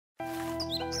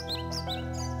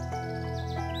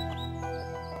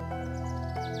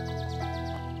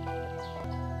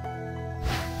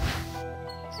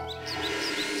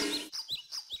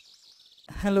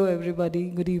Hello, everybody.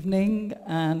 Good evening.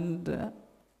 And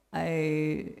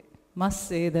I must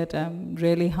say that I'm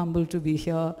really humbled to be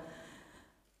here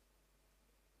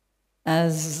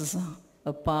as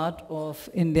a part of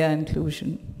India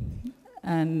inclusion.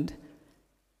 And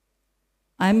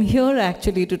I'm here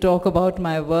actually to talk about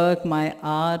my work, my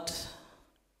art,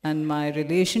 and my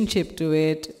relationship to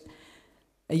it.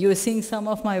 You're seeing some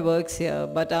of my works here,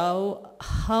 but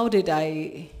how did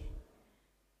I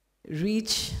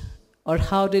reach, or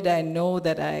how did I know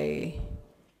that I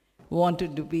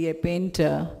wanted to be a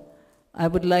painter? I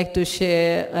would like to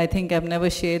share, I think I've never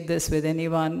shared this with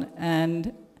anyone,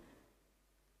 and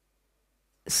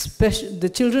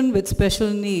the children with special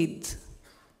needs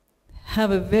have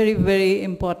a very, very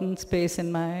important space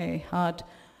in my heart.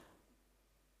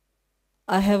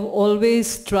 I have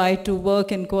always tried to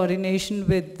work in coordination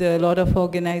with a lot of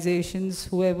organizations,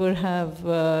 whoever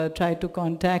have tried to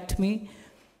contact me,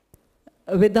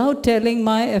 without telling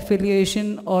my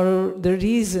affiliation or the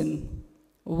reason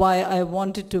why I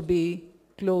wanted to be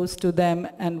close to them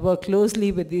and work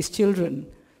closely with these children.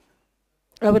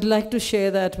 I would like to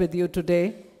share that with you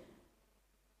today.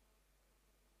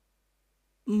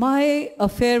 My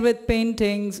affair with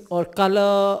paintings or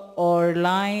color or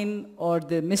line or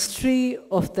the mystery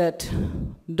of that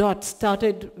dot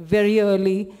started very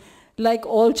early, like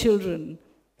all children.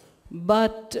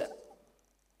 But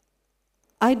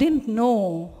I didn't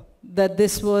know that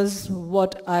this was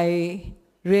what I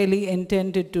really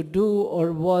intended to do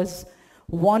or was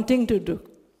wanting to do.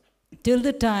 Till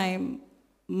the time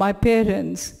my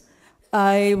parents,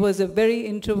 I was a very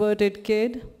introverted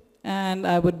kid and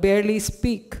I would barely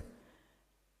speak.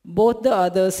 Both the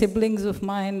other siblings of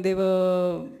mine, they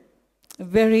were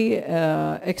very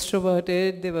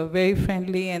extroverted, they were very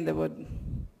friendly, and they would,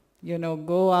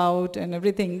 go out and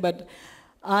everything. But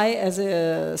I, as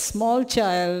a small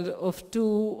child of 2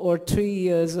 or 3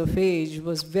 years of age,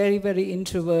 was very, very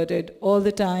introverted all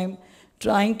the time,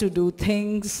 trying to do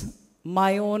things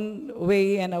my own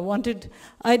way, and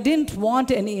I didn't want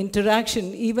any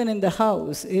interaction even in the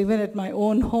house, even at my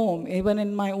own home, even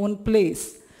in my own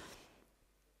place.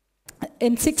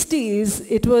 In 60s,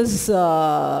 it was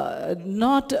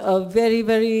not a very,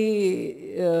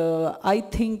 very, I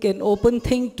think, an open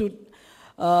thing to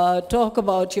talk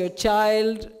about your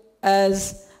child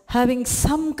as having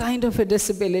some kind of a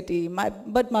disability.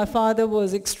 But my father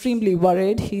was extremely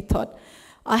worried. He thought,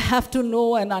 I have to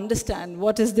know and understand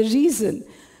what is the reason.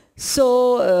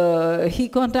 So he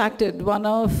contacted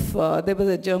there was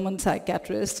a German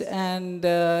psychiatrist, and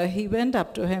he went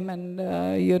up to him and,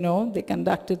 they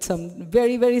conducted some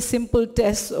very, very simple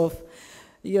tests of,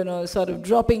 sort of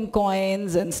dropping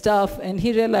coins and stuff, and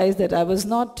he realized that I was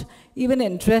not even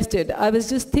interested. I was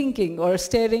just thinking or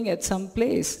staring at some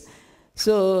place.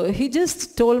 So he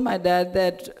just told my dad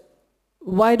that,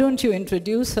 why don't you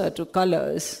introduce her to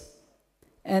colors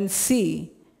and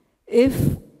see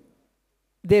if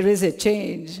there is a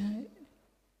change.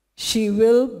 She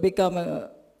will become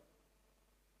a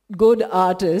good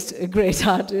artist, a great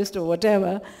artist or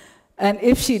whatever. And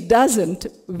if she doesn't,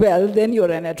 well, then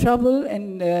you're in a trouble,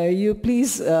 and you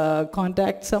please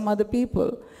contact some other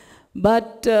people,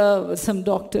 but some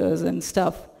doctors and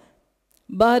stuff.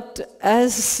 But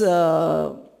as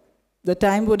the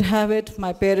time would have it,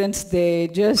 my parents, they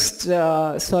just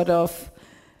sort of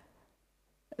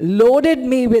loaded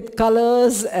me with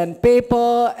colors and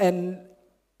paper and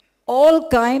all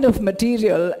kind of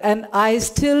material, and I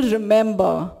still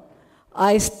remember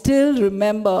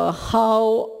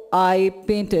how I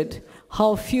painted,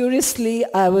 how furiously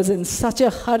I was in such a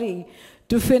hurry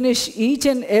to finish each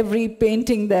and every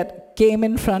painting that came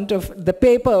in front of the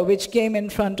paper, which came in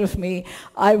front of me.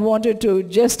 I wanted to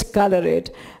just color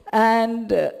it, and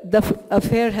the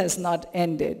affair has not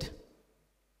ended.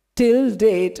 Till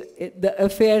date, the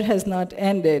affair has not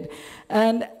ended.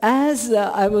 And as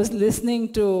I was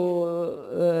listening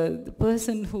to the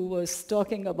person who was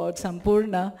talking about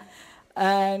Sampurna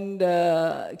and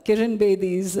Kiran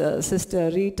Bedi's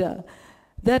sister Rita,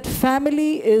 that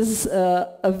family is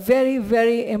a very,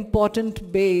 very important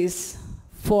base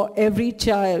for every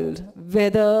child,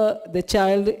 whether the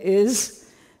child is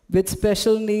with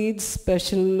special needs,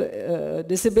 special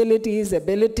disabilities,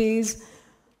 abilities.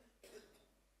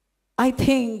 I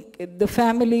think the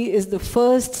family is the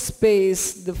first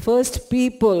space, the first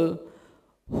people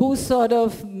who sort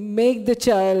of make the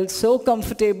child so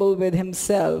comfortable with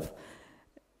himself,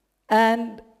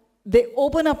 and they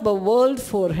open up a world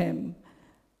for him.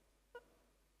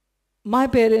 My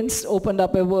parents opened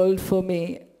up a world for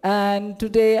me, and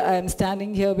today I am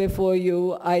standing here before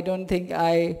you. I don't think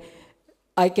I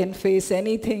I can face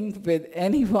anything with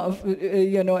any,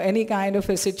 any kind of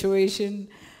a situation.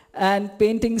 And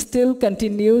painting still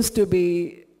continues to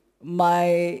be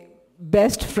my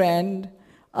best friend.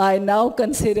 I now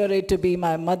consider it to be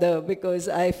my mother because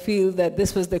I feel that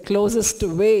this was the closest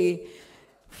way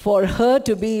for her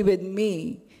to be with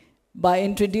me by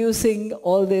introducing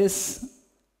all this,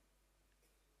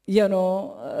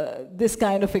 this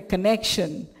kind of a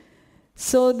connection.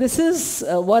 So this is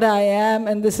what I am,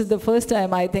 and this is the first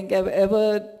time I think I've ever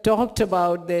talked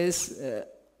about this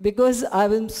because I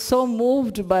was so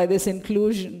moved by this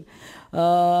inclusion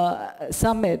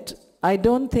summit. I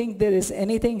don't think there is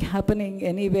anything happening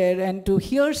anywhere, and to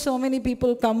hear so many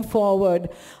people come forward,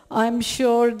 I'm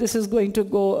sure this is going to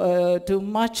go to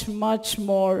much, much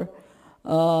more,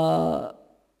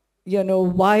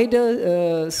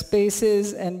 wider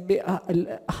spaces and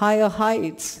higher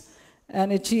heights,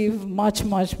 and achieve much,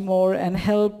 much more and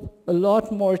help a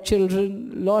lot more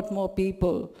children, a lot more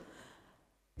people.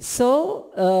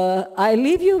 So I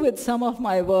leave you with some of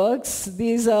my works.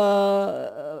 These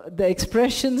are the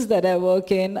expressions that I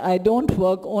work in. I don't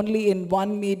work only in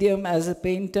one medium as a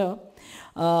painter.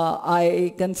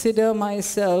 I consider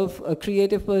myself a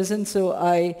creative person, so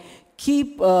I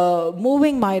keep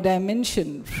moving my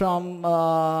dimension from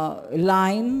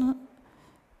line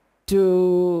to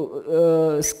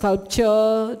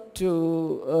sculpture,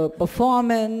 to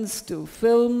performance, to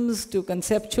films, to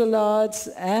conceptual arts,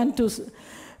 and to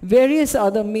various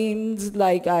other means,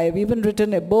 like I've even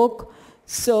written a book.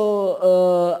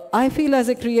 So I feel as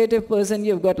a creative person,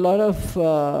 you've got a lot of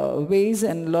ways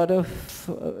and a lot of,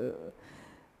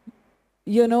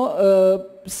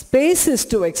 spaces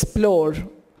to explore.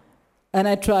 And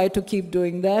I try to keep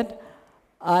doing that.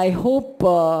 I hope,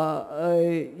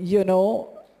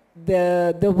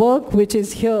 the work which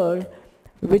is here,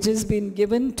 which has been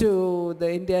given to the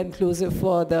India Inclusive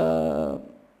for the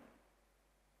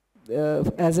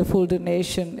as a full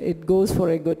donation, it goes for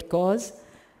a good cause.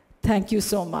 Thank you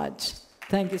so much.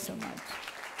 Thank you so much.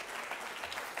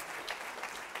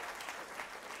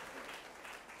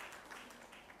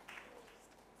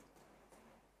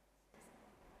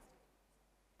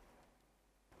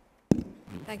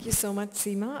 Thank you so much,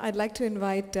 Seema. I'd like to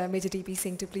invite Major T.P.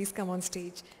 Singh to please come on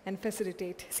stage and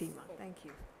facilitate Seema. Thank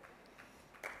you.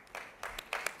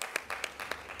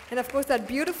 And of course, that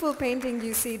beautiful painting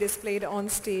you see displayed on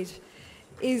stage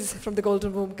is from the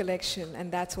Golden Boom collection,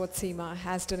 and that's what Seema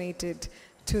has donated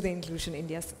to the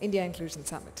India Inclusion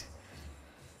Summit.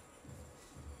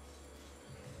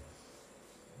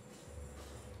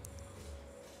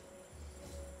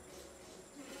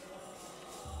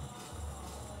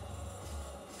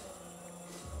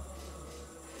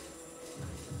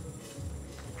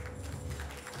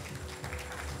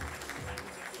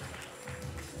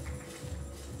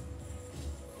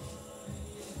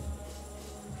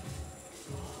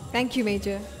 Thank you,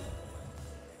 Major.